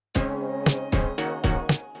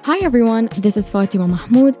Hi everyone, this is Fatima Al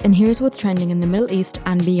Mahmoud, and here's what's trending in the Middle East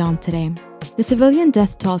and beyond today. The civilian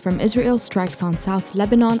death toll from Israel's strikes on South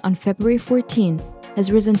Lebanon on February 14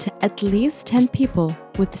 has risen to at least 10 people,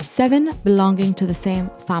 with 7 belonging to the same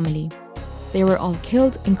family. They were all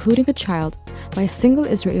killed, including a child, by a single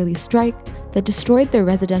Israeli strike that destroyed their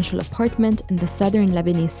residential apartment in the southern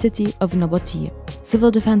Lebanese city of Nabateeh. Civil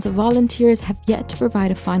defense volunteers have yet to provide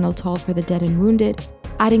a final toll for the dead and wounded,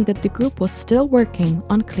 adding that the group was still working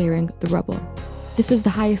on clearing the rubble. This is the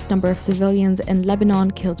highest number of civilians in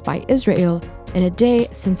Lebanon killed by Israel in a day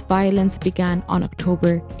since violence began on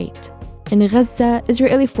October 8. In Gaza,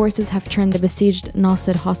 Israeli forces have turned the besieged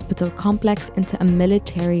Nasser Hospital complex into a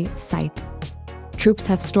military site. Troops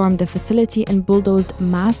have stormed the facility and bulldozed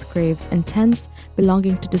mass graves and tents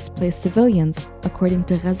belonging to displaced civilians, according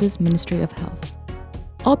to Gaza's Ministry of Health.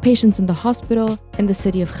 All patients in the hospital in the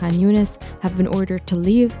city of Khan Yunis have been ordered to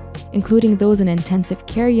leave, including those in intensive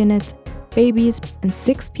care units, babies, and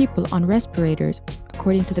 6 people on respirators,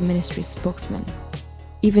 according to the ministry's spokesman.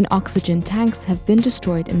 Even oxygen tanks have been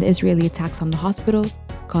destroyed in the Israeli attacks on the hospital,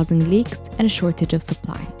 causing leaks and a shortage of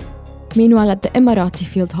supply. Meanwhile, at the Emirati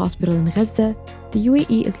Field Hospital in Gaza, the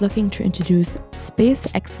UAE is looking to introduce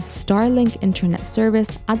SpaceX's Starlink internet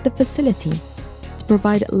service at the facility to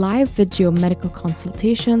provide live video medical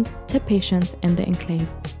consultations to patients in the enclave.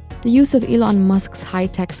 The use of Elon Musk's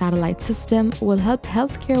high-tech satellite system will help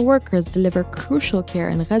healthcare workers deliver crucial care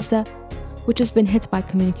in Gaza, which has been hit by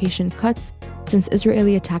communication cuts since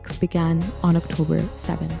Israeli attacks began on October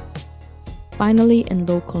 7. Finally, in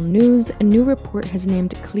local news, a new report has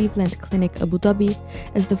named Cleveland Clinic Abu Dhabi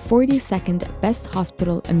as the 42nd best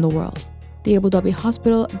hospital in the world. The Abu Dhabi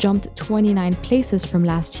hospital jumped 29 places from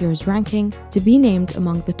last year's ranking to be named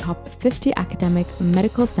among the top 50 academic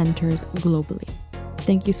medical centers globally.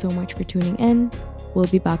 Thank you so much for tuning in. We'll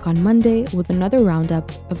be back on Monday with another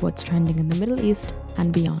roundup of what's trending in the Middle East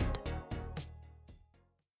and beyond.